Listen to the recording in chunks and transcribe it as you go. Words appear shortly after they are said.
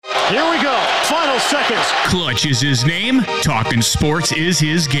Here we go. Final seconds. Clutch is his name. Talking sports is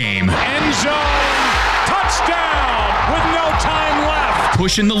his game. End zone. Touchdown with no time left.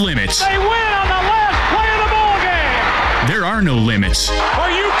 Pushing the limits. They win on the last play of the ball game. There are no limits.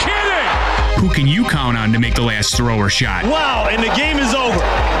 Are you kidding? Who can you count on to make the last throw or shot? Wow, and the game is over.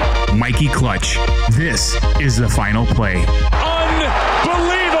 Mikey Clutch. This is the final play. Unbelievable.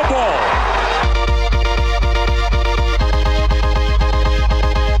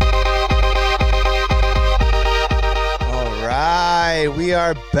 All right, we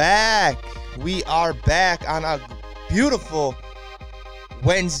are back. We are back on a beautiful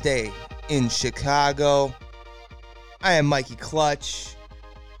Wednesday in Chicago. I am Mikey Clutch.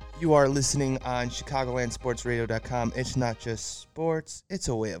 You are listening on ChicagolandSportsRadio.com. It's not just sports, it's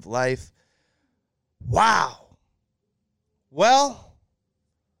a way of life. Wow. Well,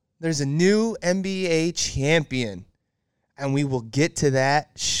 there's a new NBA champion, and we will get to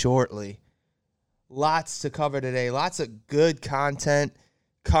that shortly. Lots to cover today. Lots of good content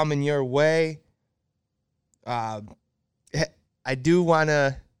coming your way. I do want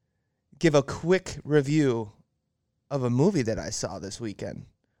to give a quick review of a movie that I saw this weekend.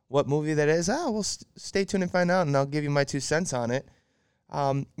 What movie that is? Well, stay tuned and find out, and I'll give you my 2 cents on it.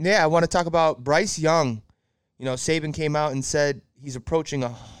 I want to talk about Bryce Young. You know, Saban came out and said he's approaching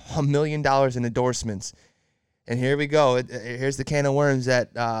 $1 million in endorsements. And here we go. Here's the can of worms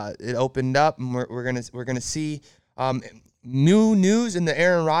that it opened up, and we're gonna see new news in the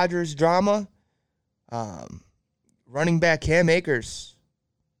Aaron Rodgers drama. Running back Cam Akers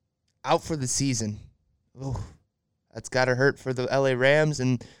out for the season. Ooh, that's gotta hurt for the LA Rams.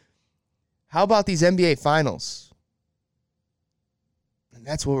 And how about these NBA Finals? And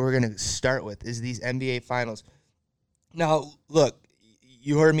that's what we're gonna start with, is these NBA Finals. Now, look,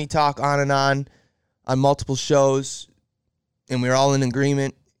 you heard me talk on and on multiple shows, and we're all in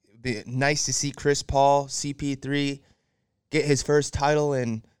agreement. It'd be nice to see Chris Paul, CP3, get his first title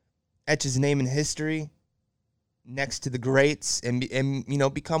and etch his name in history next to the greats, and you know,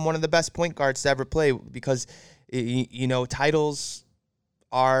 become one of the best point guards to ever play, because you know, titles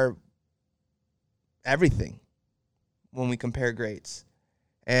are everything when we compare greats.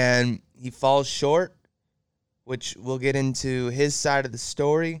 And he falls short, which we'll get into his side of the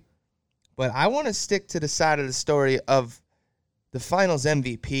story. But I want to stick to the side of the story of the Finals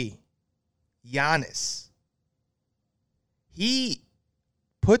MVP, Giannis. He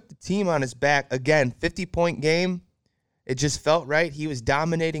put the team on his back. Again, 50-point game. It just felt right. He was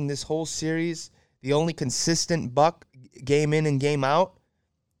dominating this whole series, the only consistent buck game in and game out.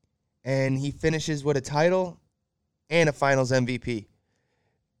 And he finishes with a title and a Finals MVP.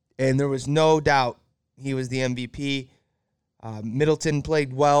 And there was no doubt he was the MVP. Middleton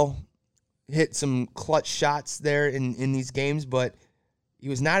played well, hit some clutch shots there in these games, but he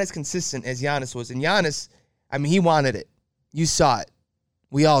was not as consistent as Giannis was. And Giannis, I mean, he wanted it. You saw it.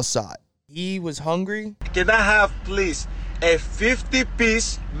 We all saw it. He was hungry. Can I have, please, a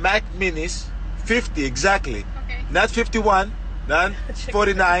 50-piece Mac Minis? 50, exactly. Okay. Not 51, not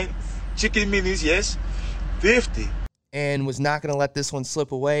 49. Chicken Minis, yes. 50. And was not going to let this one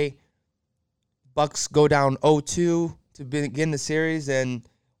slip away. Bucks go down 0-2 to begin the series and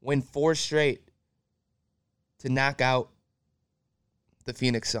win 4 straight to knock out the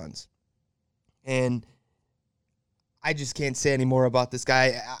Phoenix Suns. And I just can't say any more about this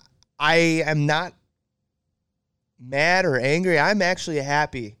guy. I am not mad or angry. I'm actually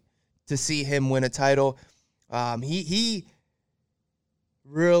happy to see him win a title. He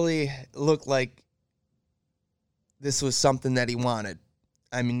really looked like this was something that he wanted.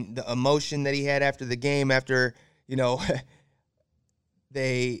 I mean, the emotion that he had after the game, after, you know,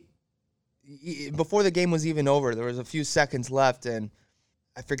 before the game was even over, there was a few seconds left, and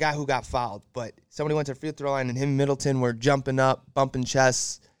I forgot who got fouled, but somebody went to the free throw line, and him and Middleton were jumping up, bumping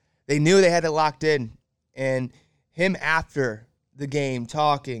chests. They knew they had it locked in, and him after the game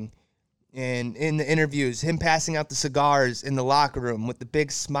talking, and in the interviews, him passing out the cigars in the locker room with the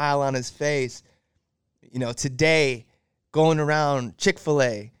big smile on his face. You know, today, going around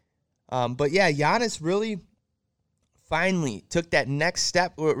Chick-fil-A. But yeah, Giannis really finally took that next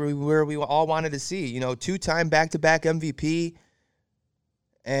step where we all wanted to see. You know, 2-time back-to-back MVP.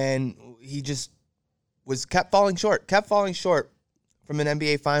 And he just kept falling short from an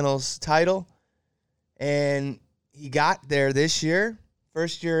NBA Finals title. And he got there this year,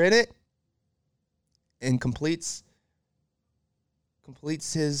 first year in it, and completes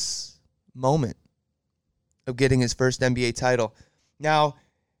his moment of getting his first NBA title. Now,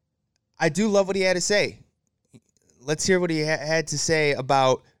 I do love what he had to say. Let's hear what he had to say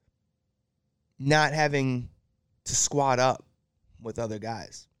about not having to squat up with other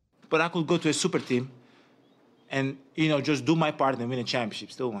guys. but I could go to a super team and, just do my part and win a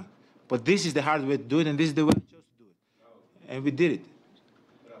championship, still won. But this is the hard way to do it, and this is the way I chose to do it. And we did it.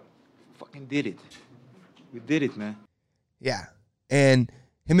 Fucking did it. We did it, man. Yeah. And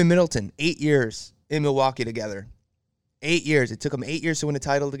him and Middleton, 8 years in Milwaukee together. 8 years. It took them 8 years to win a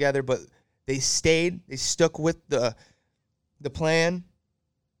title together, but they stayed. They stuck with the plan.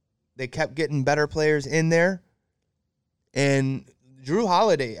 They kept getting better players in there. And Drew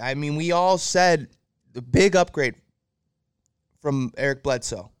Holiday, I mean, we all said the big upgrade from Eric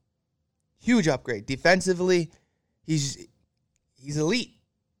Bledsoe. Huge upgrade. Defensively, he's elite.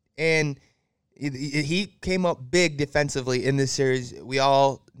 And he came up big defensively in this series. We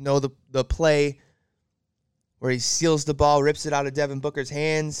all know the play where he steals the ball, rips it out of Devin Booker's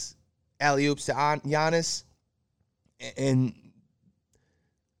hands, alley-oops to Giannis, and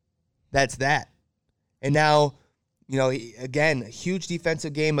that's that. And now, again, a huge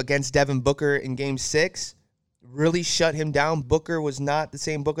defensive game against Devin Booker in Game 6. Really shut him down. Booker was not the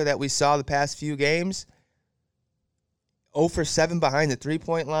same Booker that we saw the past few games. 0 for 7 behind the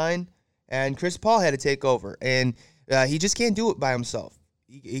three-point line. And Chris Paul had to take over. And he just can't do it by himself.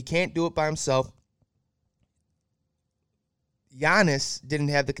 He can't do it by himself. Giannis didn't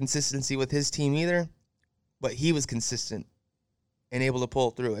have the consistency with his team either, but he was consistent and able to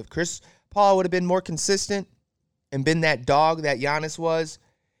pull through. If Chris Paul would have been more consistent and been that dog that Giannis was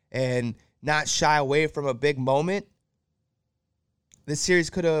and not shy away from a big moment, this series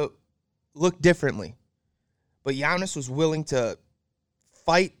could have looked differently. But Giannis was willing to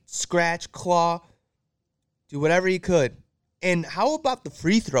fight, scratch, claw, do whatever he could. And how about the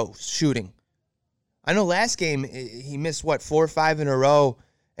free throw shooting? I know last game he missed, 4 or 5 in a row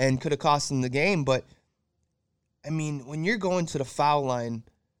and could have cost him the game. But, I mean, when you're going to the foul line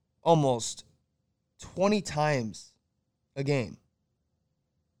almost 20 times a game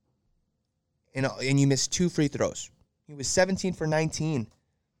and you miss 2 free throws, he was 17 for 19.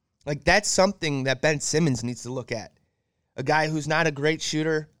 Like, that's something that Ben Simmons needs to look at. A guy who's not a great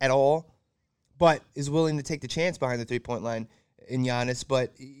shooter at all, but is willing to take the chance behind the three-point line in Giannis.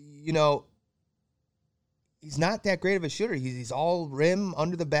 But, he's not that great of a shooter. He's all rim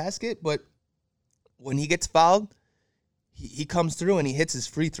under the basket, but when he gets fouled, he comes through and he hits his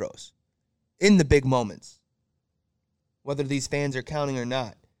free throws in the big moments, whether these fans are counting or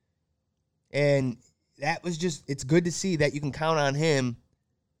not. And that was it's good to see that you can count on him.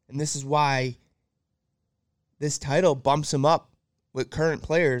 And this is why this title bumps him up with current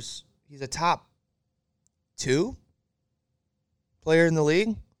players. He's a top 2 player in the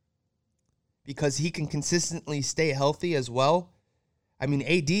league because he can consistently stay healthy as well. I mean,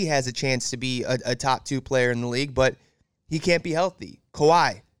 AD has a chance to be a top 2 player in the league, but he can't be healthy.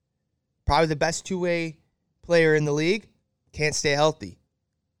 Kawhi, probably the best two-way player in the league, can't stay healthy.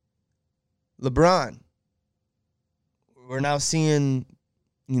 LeBron, we're now seeing,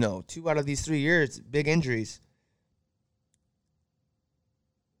 2 out of these 3 years, big injuries.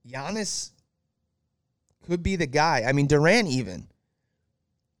 Giannis could be the guy. I mean, Durant even.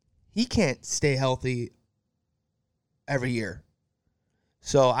 He can't stay healthy every year.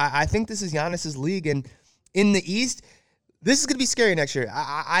 So I think this is Giannis's league. And in the East, this is going to be scary next year.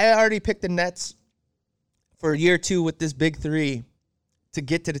 I already picked the Nets for year 2 with this big 3 to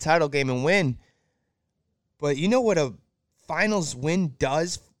get to the title game and win. But you know what a finals win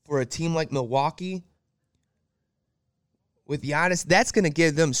does for a team like Milwaukee? With Giannis, that's going to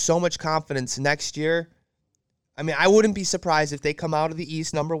give them so much confidence next year. I mean, I wouldn't be surprised if they come out of the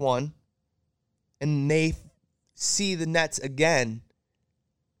East number 1 and they see the Nets again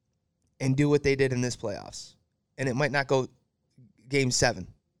and do what they did in this playoffs. And it might not go Game 7.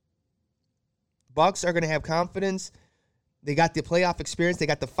 Bucks are going to have confidence. They got the playoff experience. They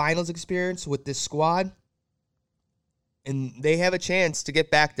got the finals experience with this squad. And they have a chance to get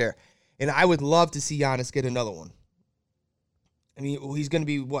back there. And I would love to see Giannis get another one. I mean, he's going to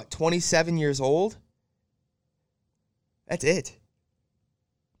be, 27 years old? That's it.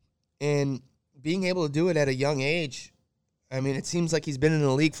 And being able to do it at a young age, I mean, it seems like he's been in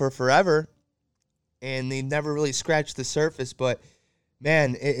the league for forever, and they never really scratched the surface. But,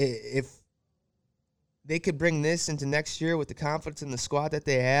 man, if they could bring this into next year with the confidence in the squad that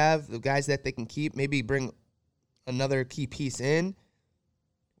they have, the guys that they can keep, maybe bring another key piece in,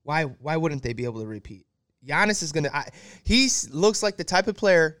 why wouldn't they be able to repeat? Giannis is going to – he looks like the type of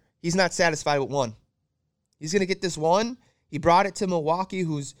player he's not satisfied with one. He's going to get this one. He brought it to Milwaukee,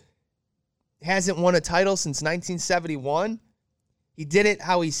 who's hasn't won a title since 1971. He did it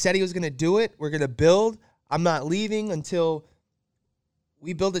how he said he was going to do it. We're going to build. I'm not leaving until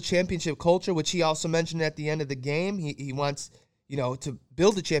we build a championship culture, which he also mentioned at the end of the game. He wants, to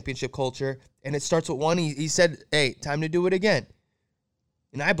build a championship culture, and it starts with one. He said, hey, time to do it again.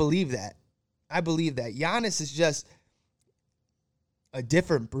 And I believe that. Giannis is just a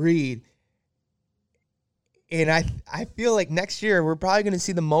different breed. And I feel like next year we're probably going to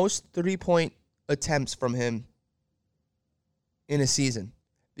see the most three-point attempts from him in a season.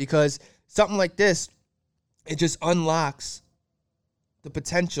 Because something like this, it just unlocks the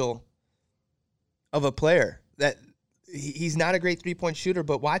potential of a player. That he's not a great three-point shooter,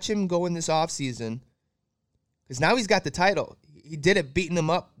 but watch him go in this offseason. Because now he's got the title. He did it beating him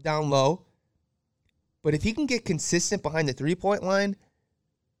up down low. But if he can get consistent behind the three-point line,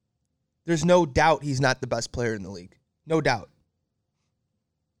 there's no doubt he's not the best player in the league. No doubt.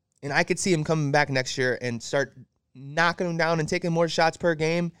 And I could see him coming back next year and start knocking him down and taking more shots per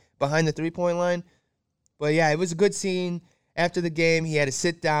game behind the three-point line. But, yeah, it was a good scene. After the game, he had to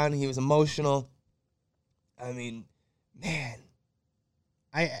sit down. He was emotional. I mean, man,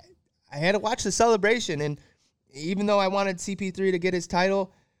 I had to watch the celebration. And even though I wanted CP3 to get his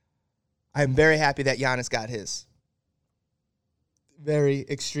title, I'm very happy that Giannis got his. Very,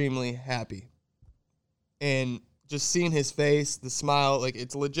 extremely happy. And just seeing his face, the smile, like,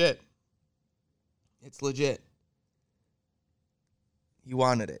 it's legit. It's legit. He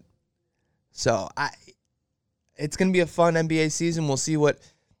wanted it. So, it's going to be a fun NBA season. We'll see what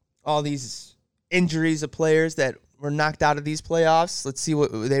all these injuries of players that were knocked out of these playoffs, let's see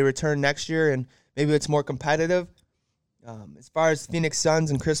what they return next year, and maybe it's more competitive. As far as Phoenix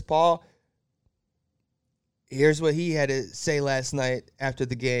Suns and Chris Paul, here's what he had to say last night after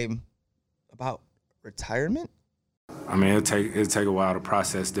the game about retirement. I mean, it'll take a while to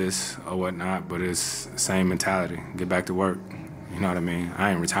process this or whatnot, but it's the same mentality. Get back to work. You know what I mean?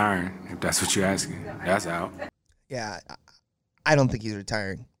 I ain't retiring, if that's what you're asking. That's out. Yeah, I don't think he's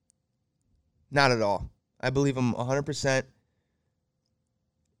retiring. Not at all. I believe him 100%.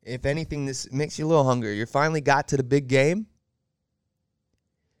 If anything, this makes you a little hungry. You finally got to the big game.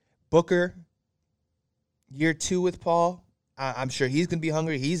 Booker, year 2 with Paul. I'm sure he's going to be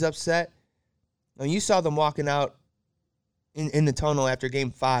hungry. He's upset. Now, you saw them walking out in the tunnel after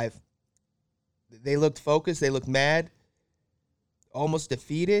game 5. They looked focused. They looked mad. Almost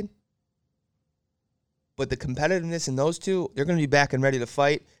defeated. But the competitiveness in those two, they're going to be back and ready to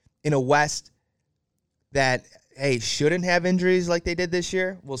fight in a West that, hey, shouldn't have injuries like they did this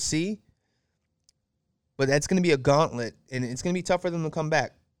year. We'll see. But that's going to be a gauntlet, and it's going to be tough for them to come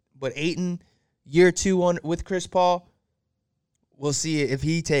back. But Ayton, year 2 with Chris Paul, we'll see if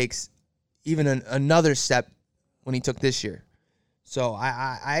he takes even another step when he took this year. So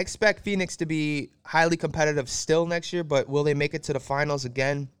I expect Phoenix to be highly competitive still next year, but will they make it to the finals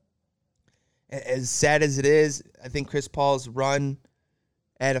again? As sad as it is, I think Chris Paul's run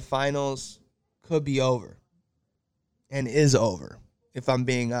at a finals could be over and is over, if I'm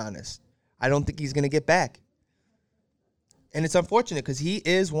being honest. I don't think he's going to get back. And it's unfortunate because he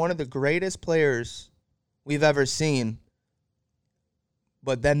is one of the greatest players we've ever seen.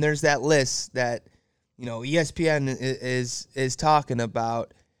 But then there's that list that, ESPN is talking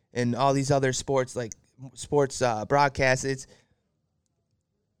about, and all these other sports broadcasts. It's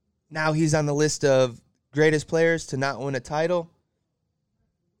now he's on the list of greatest players to not win a title.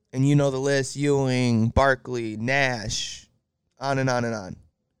 And you know the list: Ewing, Barkley, Nash, on and on and on.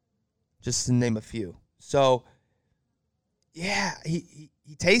 Just to name a few. So, yeah, he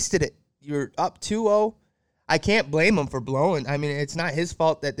tasted it. You're up 2-0. I can't blame him for blowing. I mean, it's not his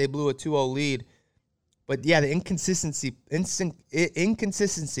fault that they blew a 2-0 lead. But, yeah, the inconsistency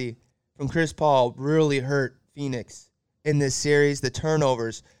from Chris Paul really hurt Phoenix in this series, the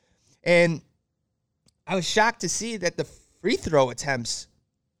turnovers. And I was shocked to see that the free throw attempts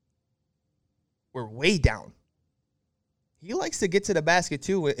were way down. He likes to get to the basket,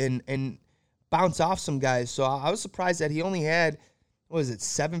 too, and bounce off some guys. So I was surprised that he only had,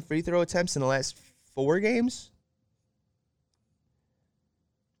 7 free throw attempts in the last 4 games?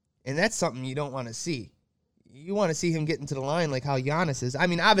 And that's something you don't want to see. You want to see him get into the line like how Giannis is. I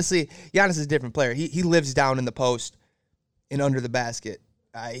mean, obviously, Giannis is a different player. He lives down in the post and under the basket.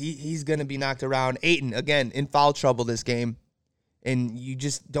 He's going to be knocked around. Ayton, again, in foul trouble this game. And you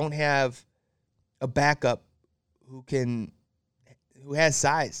just don't have a backup who has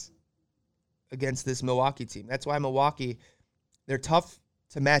size against this Milwaukee team. That's why Milwaukee, they're tough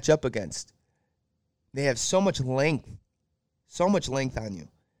to match up against. They have so much length on you.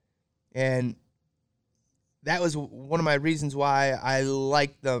 And that was one of my reasons why I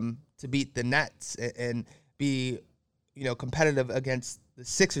liked them to beat the Nets and be, competitive against the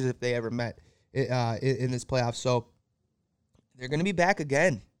Sixers if they ever met in this playoff. So they're going to be back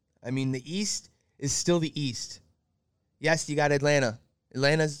again. I mean, the East is still the East. yes, you got Atlanta.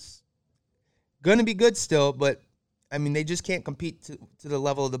 Atlanta's going to be good still, but, I mean, they just can't compete to the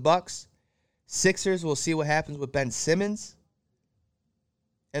level of the Bucks. Sixers, we'll see what happens with Ben Simmons.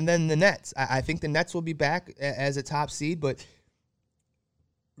 And then the Nets. I think the Nets will be back as a top seed, but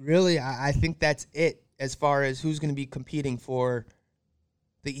really, I think that's it as far as who's going to be competing for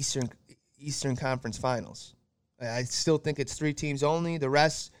the Eastern Conference Finals. I still think it's 3 teams only. The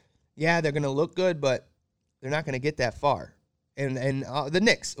rest, yeah, they're going to look good, but they're not going to get that far. And the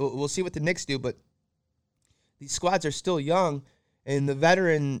Knicks, we'll see what the Knicks do, but these squads are still young, and the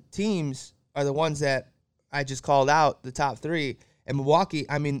veteran teams are the ones that I just called out, the top 3. And Milwaukee,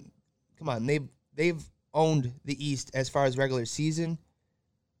 I mean, come on, they've owned the East as far as regular season.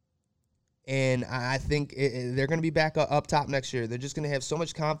 And I think they're going to be back up top next year. They're just going to have so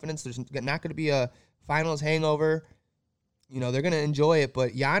much confidence. There's not going to be a finals hangover. You know, they're going to enjoy it.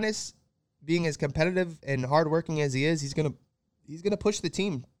 But Giannis, being as competitive and hardworking as he is, he's going to push the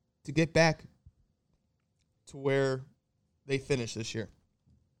team to get back to where they finished this year.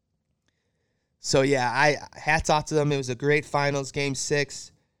 So, yeah, hats off to them. It was a great finals, Game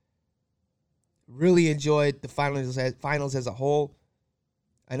 6. Really enjoyed the finals as a whole.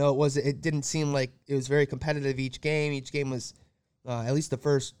 I know it didn't seem like it was very competitive each game. Each game was, at least the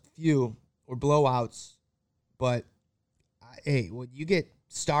first few, were blowouts. But, hey, when you get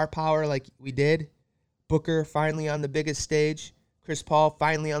star power like we did, Booker finally on the biggest stage, Chris Paul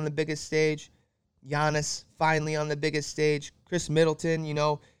finally on the biggest stage, Giannis finally on the biggest stage, Chris Middleton, you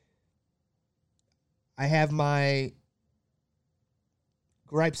know, I have my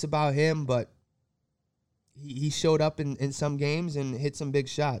gripes about him, but he showed up in some games and hit some big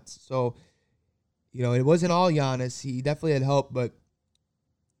shots. So, you know, it wasn't all Giannis. He definitely had help, but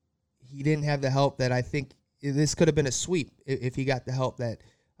he didn't have the help that I think this could have been a sweep if he got the help that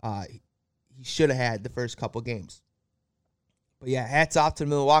he should have had the first couple games. But, yeah, hats off to the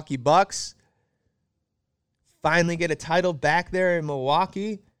Milwaukee Bucks. Finally get a title back there in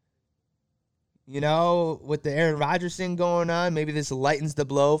Milwaukee. You know, with the Aaron Rodgers thing going on, maybe this lightens the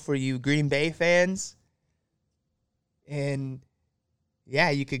blow for you Green Bay fans. And, yeah,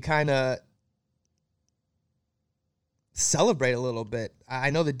 you could kind of celebrate a little bit.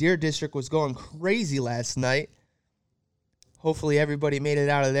 I know the Deer District was going crazy last night. Hopefully everybody made it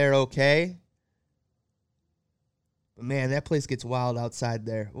out of there okay. But, man, that place gets wild outside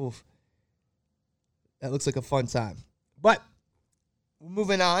there. Oof. That looks like a fun time. But,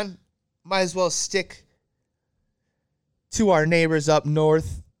 moving on. Might as well stick to our neighbors up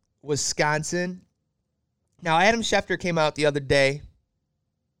north, Wisconsin. Now, Adam Schefter came out the other day,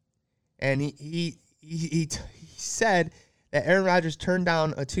 and he said that Aaron Rodgers turned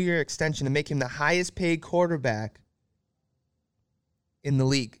down a 2-year extension to make him the highest paid quarterback in the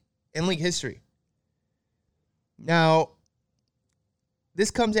league, in league history. Now, this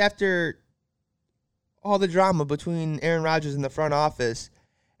comes after all the drama between Aaron Rodgers and the front office.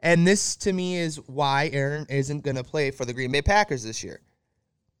 And this, to me, is why Aaron isn't going to play for the Green Bay Packers this year.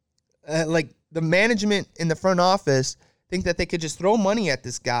 Like, the management in the front office think that they could just throw money at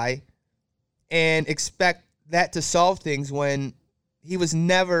this guy and expect that to solve things when he was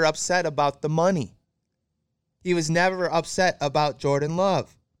never upset about the money. He was never upset about Jordan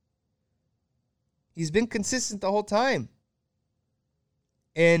Love. He's been consistent the whole time.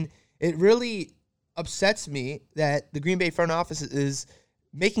 And it really upsets me that the Green Bay front office is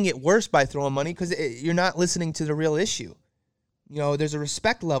making it worse by throwing money because you're not listening to the real issue. You know, there's a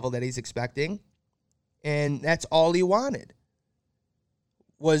respect level that he's expecting, and that's all he wanted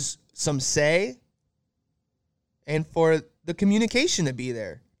was some say and for the communication to be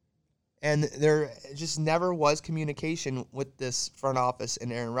there. And there just never was communication with this front office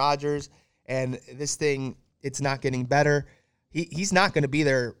and Aaron Rodgers, and this thing, it's not getting better. He's not going to be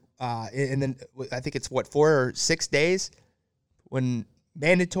there, and then I think it's, 4 or 6 days when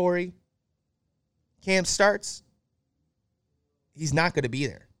mandatory camp starts. He's not going to be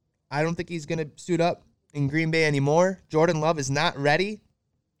there. I don't think he's going to suit up in Green Bay anymore. Jordan Love is not ready,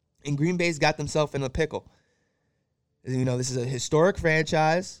 and Green Bay's got themselves in a pickle. You know, this is a historic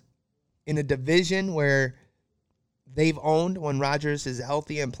franchise in a division where they've owned when Rodgers is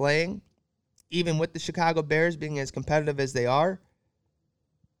healthy and playing, even with the Chicago Bears being as competitive as they are.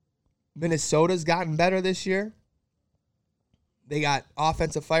 Minnesota's gotten better this year. They got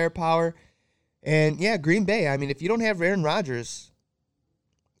offensive firepower. And, yeah, Green Bay, I mean, if you don't have Aaron Rodgers,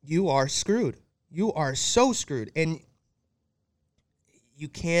 you are screwed. You are so screwed. And you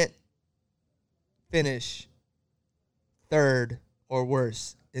can't finish third or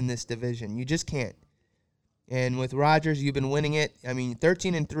worse in this division. You just can't. And with Rodgers, you've been winning it. I mean,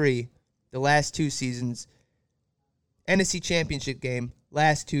 13-3 the last 2 seasons. NFC Championship game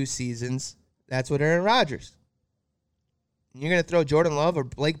last 2 seasons. That's what Aaron Rodgers. You're going to throw Jordan Love or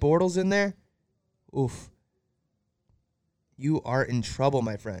Blake Bortles in there? Oof. You are in trouble,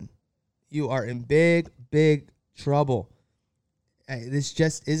 my friend. You are in big, big trouble. This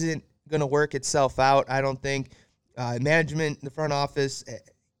just isn't going to work itself out, I don't think. Management, the front office,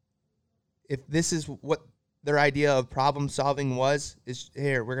 if this is what their idea of problem solving was, is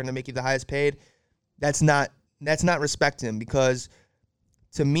here, we're going to make you the highest paid, that's not respect him, because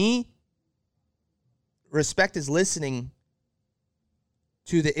to me, respect is listening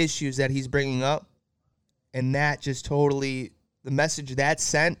to the issues that he's bringing up, and that just totally, the message that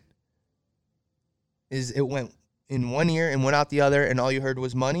sent is it went in one ear and went out the other, and all you heard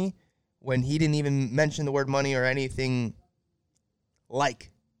was money, when he didn't even mention the word money or anything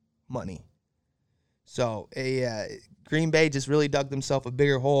like money. So Green Bay just really dug themselves a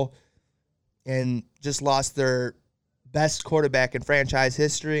bigger hole and just lost their best quarterback in franchise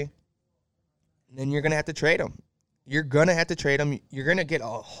history. And then you're going to have to trade him. You're going to have to trade him. You're going to get a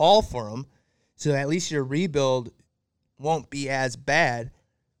haul for him, so at least your rebuild won't be as bad.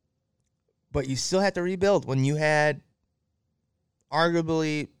 But you still have to rebuild when you had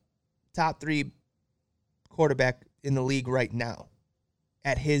arguably top 3 quarterback in the league right now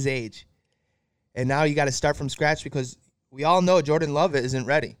at his age. And now you got to start from scratch, because we all know Jordan Love isn't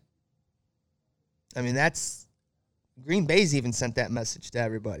ready. I mean, Green Bay's even sent that message to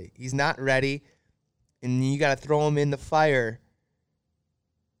everybody. He's not ready, and you got to throw him in the fire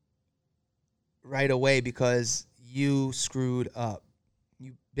right away because you screwed up.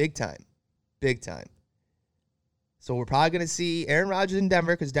 You big time. Big time. So we're probably going to see Aaron Rodgers in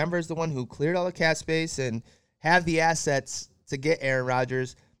Denver, because Denver is the one who cleared all the cap space and have the assets to get Aaron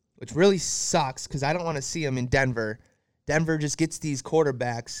Rodgers, which really sucks because I don't want to see him in Denver. Denver just gets these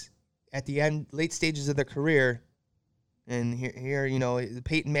quarterbacks at the end, late stages of their career, and here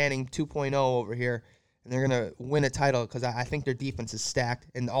Peyton Manning 2.0 over here, and they're going to win a title because I think their defense is stacked,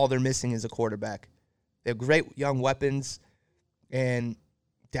 and all they're missing is a quarterback. They have great young weapons, and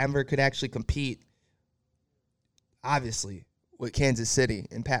Denver could actually compete, obviously, with Kansas City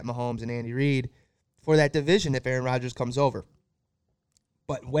and Pat Mahomes and Andy Reid for that division if Aaron Rodgers comes over.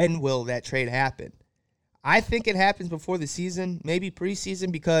 But when will that trade happen? I think it happens before the season, maybe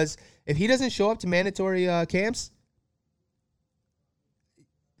preseason, because if he doesn't show up to mandatory camps,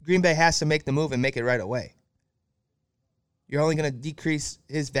 Green Bay has to make the move and make it right away. You're only going to decrease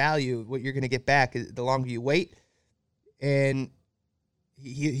his value. What you're going to get back the longer you wait, and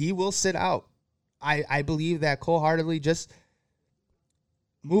he will sit out. I believe that wholeheartedly. Just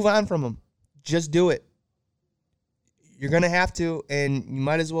move on from him. Just do it. You're going to have to, and you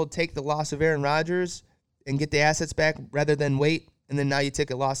might as well take the loss of Aaron Rodgers and get the assets back rather than wait, and then now you take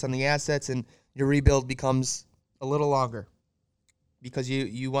a loss on the assets, and your rebuild becomes a little longer because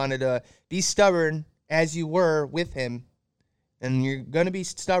you wanted to be stubborn as you were with him, and you're going to be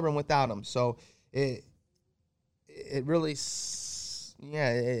stubborn without him. So it really,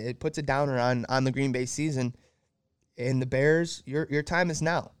 it puts a downer on the Green Bay season. And the Bears, your time is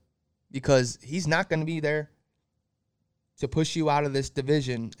now, because he's not going to be there to push you out of this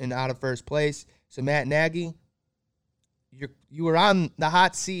division and out of first place. So Matt Nagy, you were on the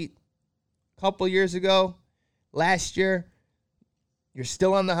hot seat a couple years ago. Last year, you're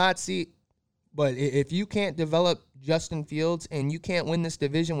still on the hot seat. But if you can't develop Justin Fields and you can't win this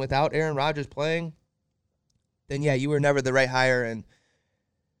division without Aaron Rodgers playing, then yeah, you were never the right hire, and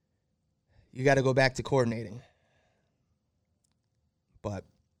you got to go back to coordinating. But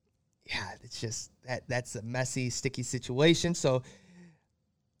yeah, it's just that's a messy, sticky situation. So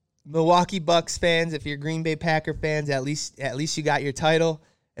Milwaukee Bucks fans, if you're Green Bay Packer fans, at least you got your title,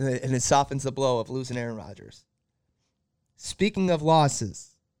 and it softens the blow of losing Aaron Rodgers. Speaking of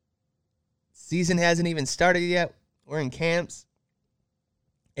losses, season hasn't even started yet. We're in camps,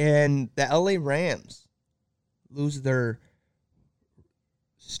 and the LA Rams lose their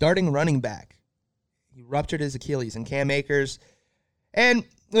starting running back. He ruptured his Achilles, and Cam Akers. And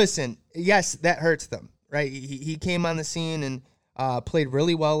listen, yes, that hurts them, right? He came on the scene and played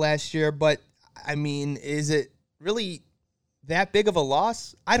really well last year, but, I mean, is it really that big of a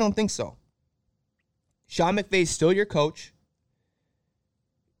loss? I don't think so. Sean McVay's still your coach.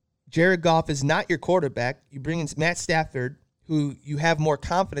 Jared Goff is not your quarterback. You bring in Matt Stafford, who you have more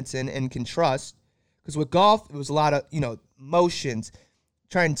confidence in and can trust. Because with Goff, it was a lot of, motions,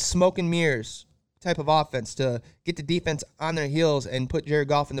 trying smoke and mirrors type of offense to get the defense on their heels and put Jared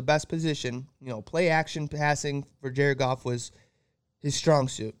Goff in the best position. Play action passing for Jared Goff was his strong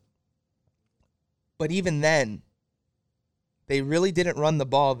suit. But even then, they really didn't run the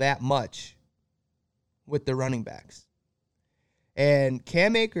ball that much with the running backs. And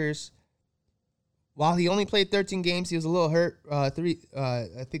Cam Akers, while he only played 13 games, he was a little hurt. I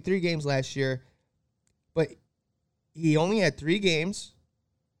think 3 games last year. But he only had 3 games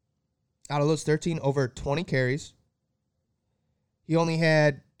out of those 13 over 20 carries. He only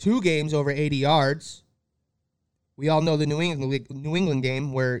had 2 games over 80 yards. We all know the New England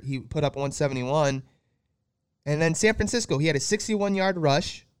game where he put up 171. And then San Francisco, he had a 61-yard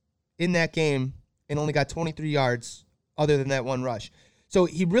rush in that game and only got 23 yards other than that one rush. So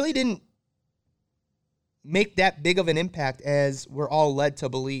he really didn't make that big of an impact as we're all led to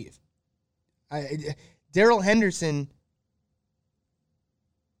believe. Darrell Henderson,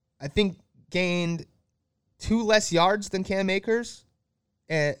 I think, gained 2 less yards than Cam Akers,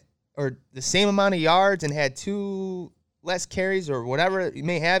 or the same amount of yards, and had 2 less carries or whatever it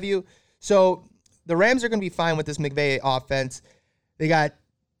may have you. So the Rams are going to be fine with this McVay offense. They got,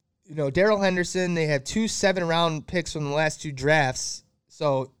 Darrell Henderson. They have 2 7-round picks from the last 2 drafts.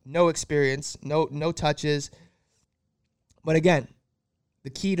 So no experience, no touches. But again, the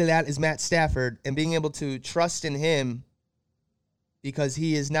key to that is Matt Stafford and being able to trust in him, because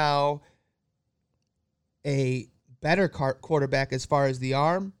he is now a better quarterback as far as the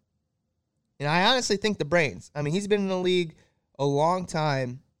arm. And I honestly think the brains. I mean, he's been in the league a long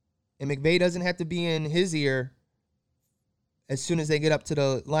time, and McVay doesn't have to be in his ear as soon as they get up to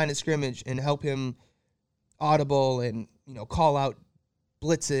the line of scrimmage and help him audible and, call out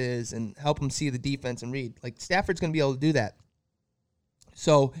blitzes and help him see the defense and read. Like, Stafford's going to be able to do that.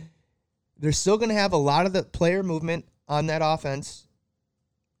 So they're still going to have a lot of the player movement on that offense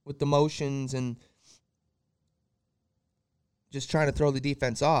with the motions and just trying to throw the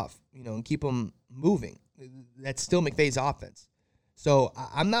defense off, and keep them moving. That's still McVay's offense. So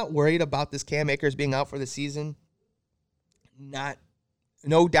I'm not worried about this Cam Akers being out for the season.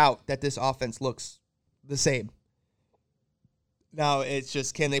 No doubt that this offense looks the same. Now, it's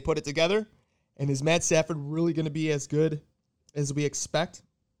just, can they put it together? And is Matt Stafford really going to be as good as we expect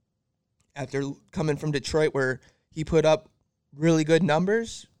after coming from Detroit, where he put up really good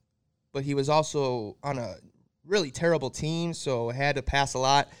numbers, but he was also on a really terrible team, so had to pass a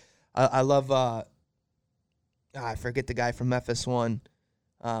lot. I love, I forget the guy from FS1,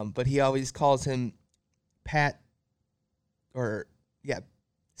 but he always calls him Stat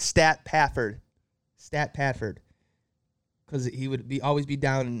Pafford, because he would always be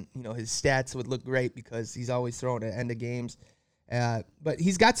down, and his stats would look great because he's always throwing at end of games. But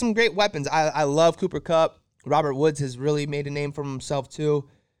he's got some great weapons. I love Cooper Kupp. Robert Woods has really made a name for himself too.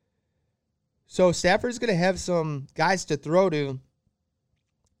 So Stafford's going to have some guys to throw to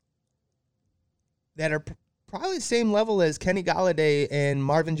that are probably the same level as Kenny Golladay and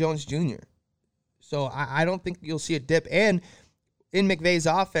Marvin Jones Jr. So I don't think you'll see a dip. And in McVay's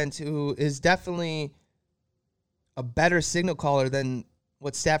offense, who is definitely a better signal caller than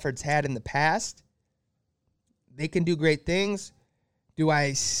what Stafford's had in the past, they can do great things. Do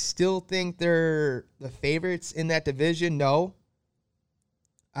I still think they're the favorites in that division? No.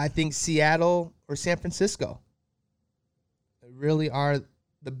 I think Seattle or San Francisco really are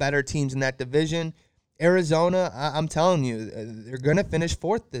the better teams in that division. Arizona, I'm telling you, they're going to finish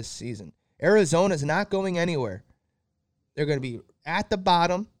 4th this season. Arizona's not going anywhere. They're going to be at the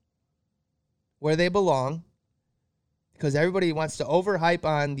bottom where they belong because everybody wants to overhype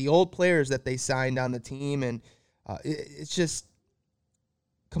on the old players that they signed on the team, and it's just,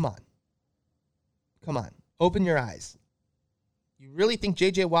 come on. Open your eyes. You really think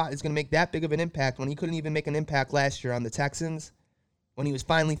J.J. Watt is going to make that big of an impact when he couldn't even make an impact last year on the Texans when he was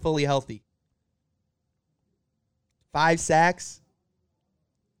finally fully healthy? 5 sacks.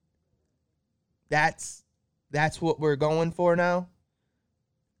 That's what we're going for now.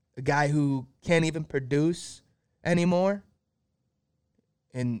 A guy who can't even produce anymore.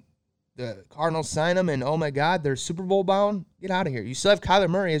 And the Cardinals sign him, and oh my God, they're Super Bowl bound. Get out of here. You still have Kyler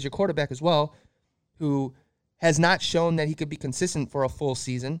Murray as your quarterback as well, who has not shown that he could be consistent for a full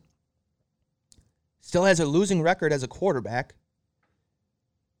season. Still has a losing record as a quarterback.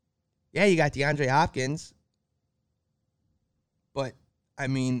 Yeah, you got DeAndre Hopkins. But, I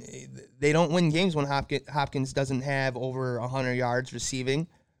mean, they don't win games when Hopkins doesn't have over 100 yards receiving.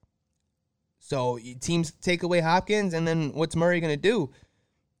 So teams take away Hopkins, and then what's Murray going to do?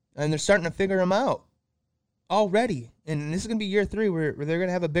 And they're starting to figure him out already. And this is going to be year 3 where they're going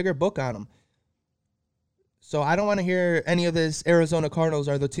to have a bigger book on him. So I don't want to hear any of this Arizona Cardinals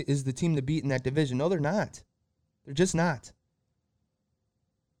is the team to beat in that division. No, they're not. They're just not.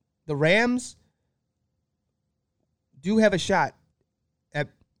 The Rams do have a shot at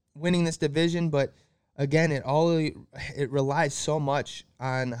winning this division, but again, it relies so much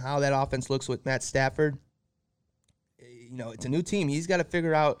on how that offense looks with Matt Stafford. it's a new team. He's got to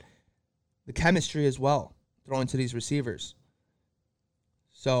figure out the chemistry as well, throwing to these receivers.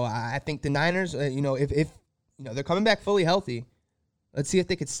 So I think the Niners, if they're coming back fully healthy, let's see if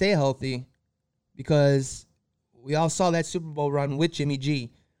they could stay healthy, because we all saw that Super Bowl run with Jimmy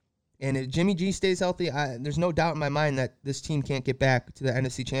G. And if Jimmy G stays healthy, there's no doubt in my mind that this team can't get back to the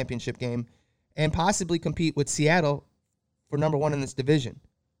NFC Championship game and possibly compete with Seattle for number one in this division.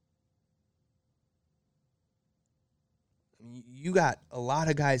 You got a lot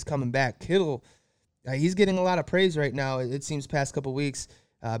of guys coming back. Kittle, he's getting a lot of praise right now, it seems, past couple weeks.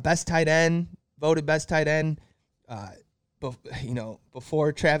 Best tight end, voted best tight end,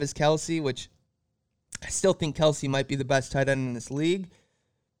 before Travis Kelce, which I still think Kelce might be the best tight end in this league.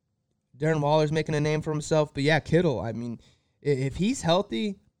 Darren Waller's making a name for himself. But, yeah, Kittle, I mean, if he's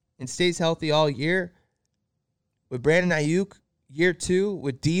healthy and stays healthy all year, with Brandon Ayuk, year 2,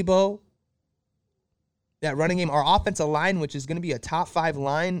 with Debo, that running game, our offensive line, which is going to be a top 5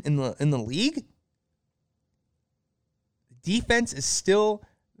 line in the league, defense is still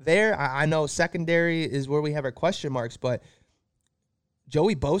there. I know secondary is where we have our question marks, but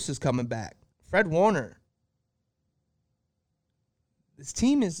Joey Bosa's coming back. Fred Warner. This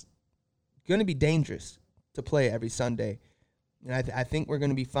team is going to be dangerous to play every Sunday, and I think we're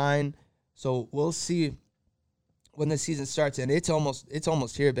going to be fine. So we'll see when the season starts, and it's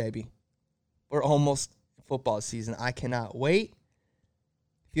almost here, baby. We're almost football season. I cannot wait.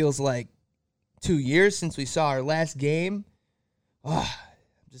 Feels like 2 years since we saw our last game. Oh,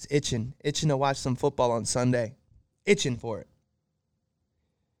 I'm just itching to watch some football on Sunday. Itching for it.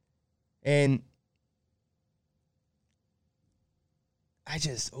 And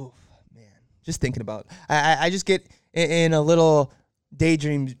just thinking about it. I just get in a little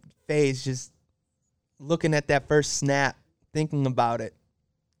daydream phase, just looking at that first snap, thinking about it,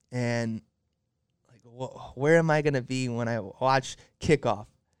 and like, where am I going to be when I watch kickoff?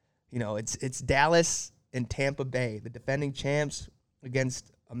 It's Dallas and Tampa Bay, the defending champs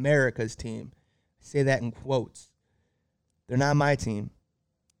against America's team. I say that in quotes. They're not my team.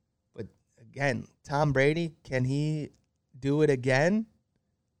 But again, Tom Brady, can he do it again?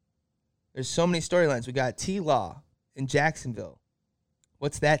 There's so many storylines. We got T-Law in Jacksonville.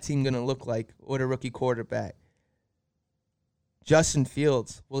 What's that team going to look like with a rookie quarterback? Justin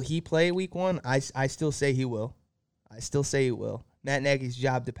Fields, will he play week 1? I still say he will. Matt Nagy's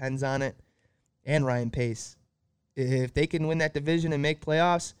job depends on it. And Ryan Pace. If they can win that division and make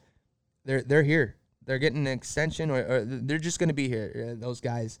playoffs, they're here. They're getting an extension, or they're just going to be here, those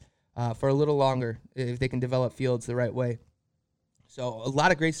guys, for a little longer if they can develop Fields the right way. So a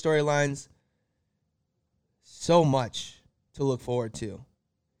lot of great storylines. So much to look forward to.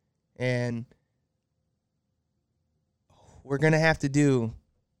 And we're going to have to do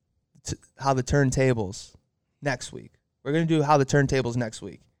how the turntables next week. We're going to do how the turntables next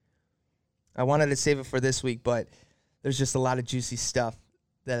week. I wanted to save it for this week, but there's just a lot of juicy stuff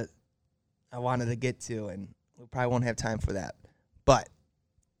that I wanted to get to, and we probably won't have time for that. But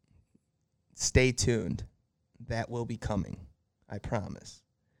stay tuned. That will be coming. I promise.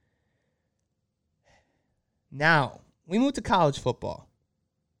 Now, we moved to college football.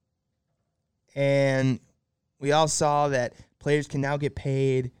 And we all saw that players can now get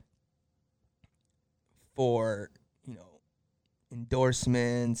paid for,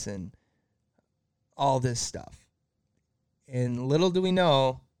 endorsements and all this stuff. And little do we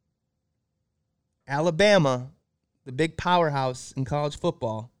know, Alabama, the big powerhouse in college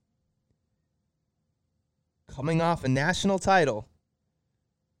football, coming off a national title,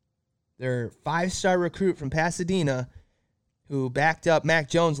 their 5-star recruit from Pasadena, who backed up Mac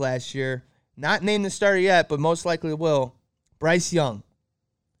Jones last year, not named the starter yet, but most likely will, Bryce Young.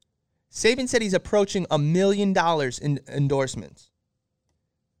 Saban said he's approaching $1 million in endorsements.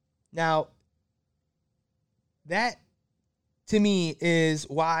 Now, that to me is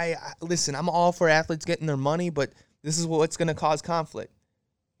why, listen, I'm all for athletes getting their money, but this is what's going to cause conflict.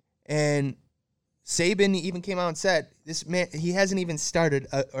 And Saban even came out and said, this man, he hasn't even started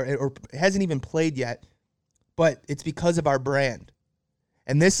or hasn't even played yet, but it's because of our brand.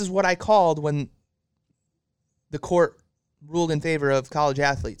 And this is what I called when the court ruled in favor of college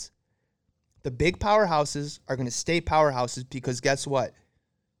athletes. The big powerhouses are going to stay powerhouses because guess what?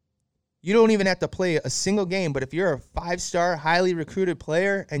 You don't even have to play a single game, but if you're a 5-star, highly recruited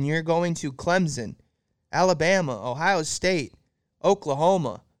player and you're going to Clemson, Alabama, Ohio State,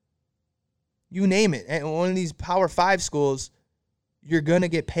 Oklahoma, you name it, and one of these Power 5 schools, you're going to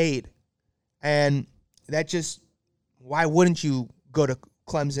get paid. And that just, why wouldn't you go to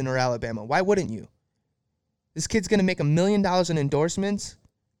Clemson or Alabama? Why wouldn't you? This kid's going to make $1 million in endorsements,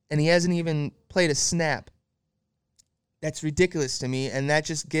 and he hasn't even played a snap. That's ridiculous to me, and that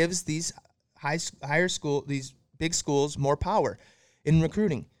just gives these these big schools more power in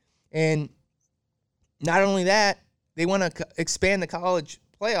recruiting. And not only that, they want to expand the college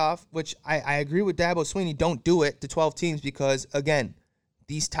playoff, which I agree with Dabo Swinney. Don't do it to 12 teams because, again,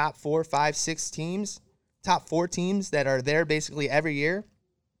 these top 4, 5, 6 teams, top 4 teams that are there basically every year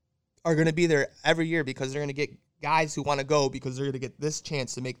are going to be there every year because they're going to get guys who want to go because they're going to get this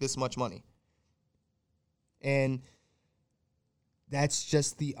chance to make this much money. And that's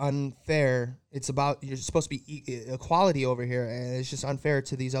just the unfair. It's about, you're supposed to be equality over here, and it's just unfair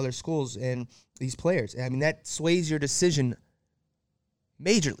to these other schools and these players. I mean, that sways your decision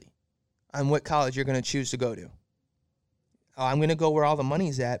majorly on what college you're going to choose to go to. Oh, I'm going to go where all the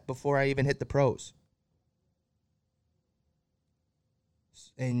money's at before I even hit the pros.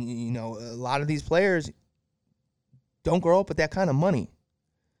 And, you know, a lot of these players don't grow up with that kind of money.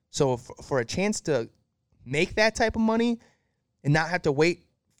 So for a chance to make that type of money and not have to wait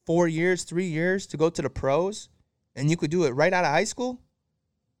 4 years, 3 years to go to the pros, and you could do it right out of high school,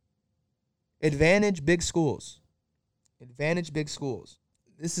 advantage big schools. Advantage big schools.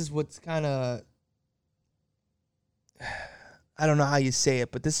 This is what's kind of, I don't know how you say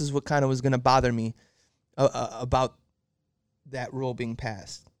it, but this is what kind of was going to bother me about that rule being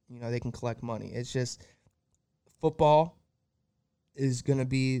passed. You know, they can collect money. It's just football is going to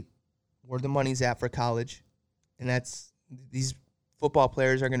be where the money's at for college, and that's these football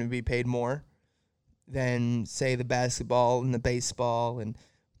players are going to be paid more than, say, the basketball and the baseball and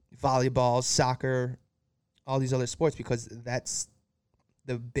volleyball, soccer, all these other sports, because that's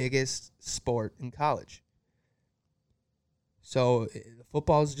the biggest sport in college. So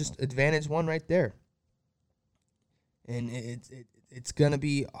football is just advantage one right there. And it's going to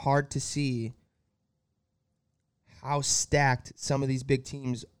be hard to see how stacked some of these big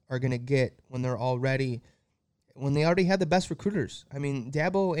teams are going to get when they already have the best recruiters. I mean,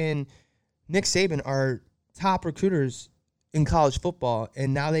 Dabo and Nick Saban are top recruiters in college football,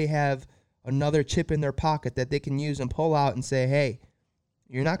 and now they have another chip in their pocket that they can use and pull out and say, hey,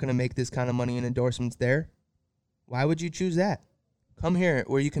 you're not going to make this kind of money in endorsements there. Why would you choose that? Come here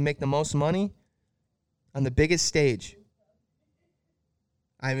where you can make the most money on the biggest stage.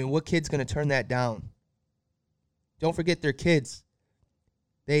 I mean, what kid's going to turn that down? Don't forget they're kids.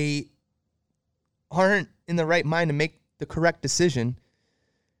 They aren't in the right mind to make the correct decision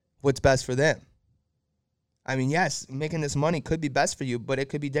what's best for them. I mean, yes, making this money could be best for you, but it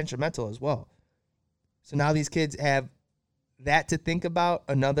could be detrimental as well. So now these kids have that to think about,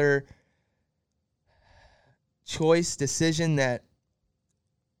 another choice, decision that,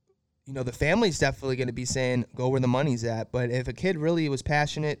 you know, the family's definitely going to be saying, go where the money's at. But if a kid really was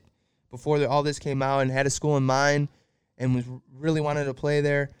passionate before all this came out and had a school in mind and was really wanted to play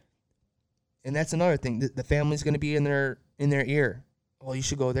there, and that's another thing, the family's going to be in their ear. Well, you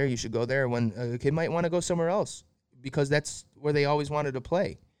should go there, you should go there, when a kid might want to go somewhere else because that's where they always wanted to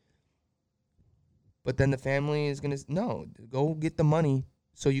play. But then the family is going to, no, go get the money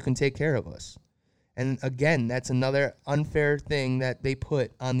so you can take care of us. And again, that's another unfair thing that they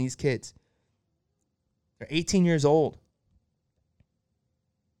put on these kids. They're 18 years old.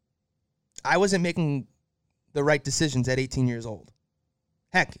 I wasn't making the right decisions at 18 years old.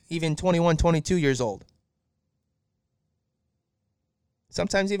 Heck, even 21, 22 years old.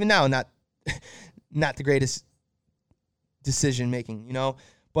 Sometimes even now, not the greatest decision making, you know.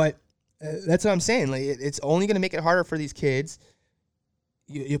 But that's what I'm saying. Like, it's only going to make it harder for these kids.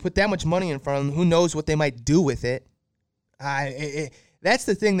 You put that much money in front of them, who knows what they might do with it. That's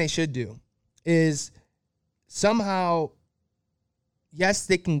the thing they should do, is somehow, yes,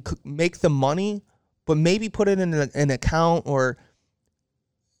 they can make the money, but maybe put it in an account or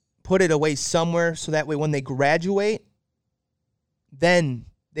put it away somewhere so that way when they graduate, then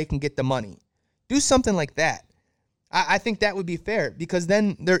they can get the money. Do something like that. I think that would be fair, because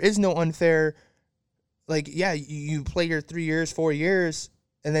then there is no unfair, like, yeah, you play your 3 years, 4 years,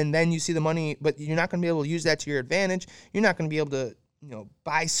 and then you see the money, but you're not going to be able to use that to your advantage. You're not going to be able to, you know,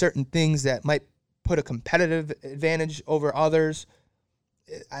 buy certain things that might put a competitive advantage over others.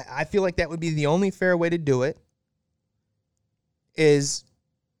 I feel like that would be the only fair way to do it, is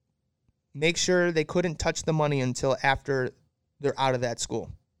make sure they couldn't touch the money until after they're out of that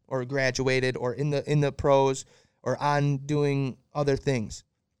school or graduated or in the pros or on doing other things.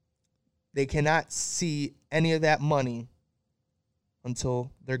 They cannot see any of that money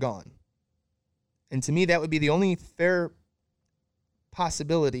until they're gone. And to me, that would be the only fair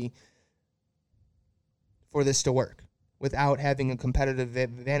possibility for this to work without having a competitive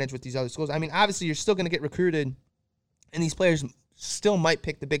advantage with these other schools. I mean, obviously, you're still going to get recruited, and these players still might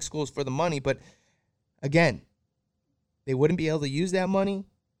pick the big schools for the money, but again, they wouldn't be able to use that money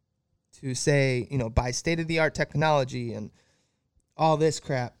to say, buy state-of-the-art technology and all this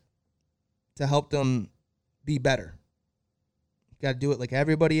crap to help them be better. You got to do it like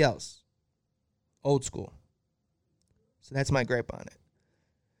everybody else. Old school. So that's my gripe on it.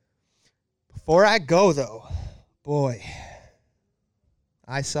 Before I go, though, boy,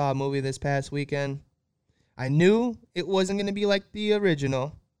 I saw a movie this past weekend. I knew it wasn't going to be like the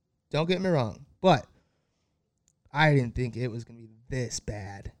original. Don't get me wrong. But I didn't think it was going to be this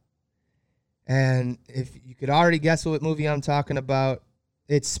bad. And if you could already guess what movie I'm talking about,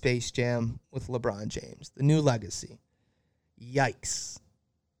 it's Space Jam with LeBron James, the new legacy. Yikes.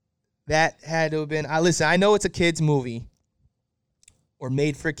 That had to have been... Listen, I know it's a kid's movie or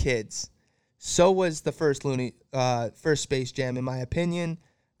made for kids. So was the first Space Jam, in my opinion.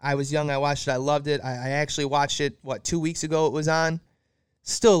 I was young. I watched it. I loved it. I actually watched it, 2 weeks ago it was on.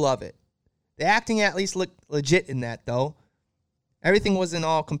 Still love it. The acting at least looked legit in that, though. Everything wasn't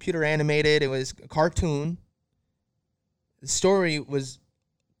all computer animated. It was a cartoon. The story was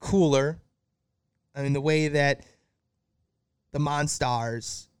cooler. I mean, the way that the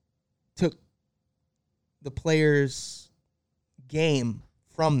Monstars took the players' game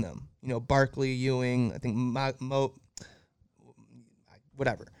from them. Barkley, Ewing, I think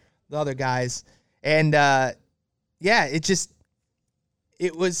whatever, the other guys. And,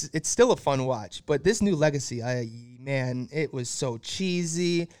 it's still a fun watch. But this new legacy, it was so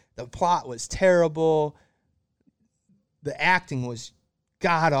cheesy. The plot was terrible. The acting was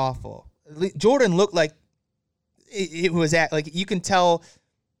god-awful. Jordan looked like it was like you couldn't tell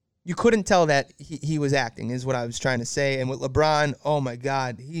that he was acting, is what I was trying to say. And with LeBron, oh my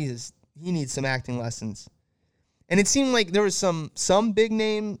God, he needs some acting lessons. And it seemed like there was some big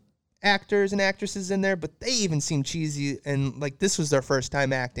name actors and actresses in there, but they even seemed cheesy and like this was their first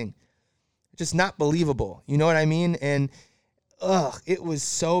time acting. Just not believable. You know what I mean? And it was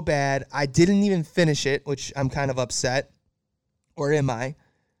so bad. I didn't even finish it, which I'm kind of upset. Or am I?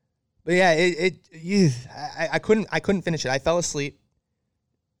 But yeah, I couldn't finish it. I fell asleep.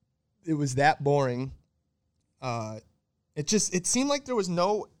 It was that boring. It seemed like there was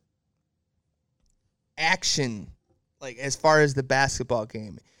no action, like as far as the basketball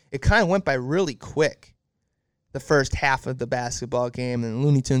game. It kind of went by really quick, the first half of the basketball game, and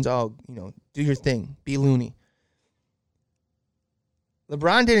Looney Tunes, do your thing, be loony.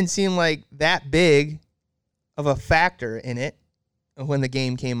 LeBron didn't seem like that big of a factor in it when the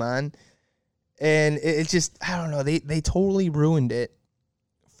game came on. And it just, I don't know, they totally ruined it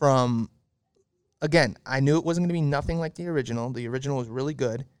from, again, I knew it wasn't going to be nothing like the original. The original was really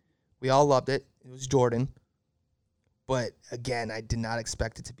good. We all loved it. It was Jordan. But, again, I did not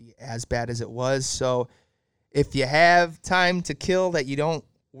expect it to be as bad as it was. So, if you have time to kill that you don't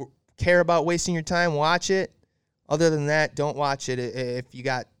care about wasting your time, watch it. Other than that, don't watch it if you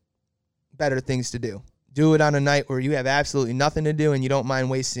got better things to do. Do it on a night where you have absolutely nothing to do and you don't mind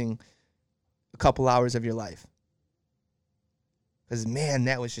wasting a couple hours of your life. Because, man,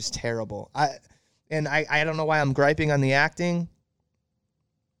 that was just terrible. I don't know why I'm griping on the acting,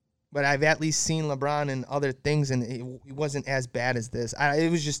 but I've at least seen LeBron in other things, and it wasn't as bad as this.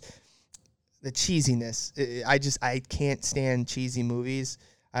 It was just the cheesiness. I can't stand cheesy movies.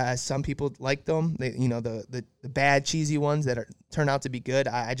 Some people like them. The bad cheesy ones that turn out to be good.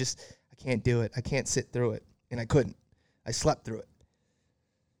 I can't do it. I can't sit through it, and I couldn't. I slept through it.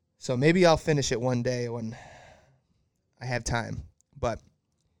 So maybe I'll finish it one day when I have time. But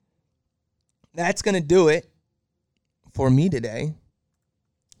that's going to do it for me today.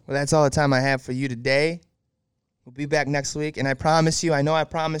 Well, that's all the time I have for you today. We'll be back next week, and I promise you, I know I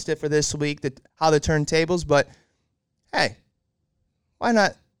promised it for this week, how the turntables, but hey, why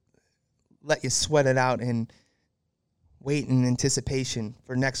not let you sweat it out and wait in anticipation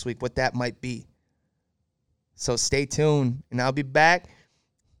for next week, what that might be. So stay tuned, and I'll be back.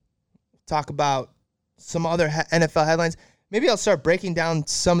 Talk about some other NFL headlines. Maybe I'll start breaking down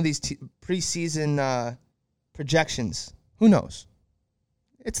some of these preseason projections. Who knows?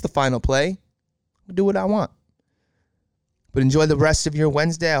 It's the final play. I'll do what I want. But enjoy the rest of your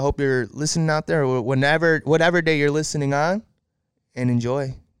Wednesday. I hope you're listening out there, or whatever day you're listening on, and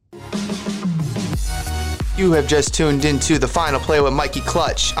enjoy. You have just tuned into The Final Play with Mikey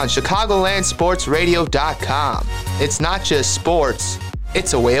Clutch on ChicagolandSportsRadio.com. It's not just sports,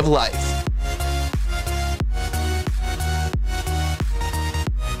 it's a way of life.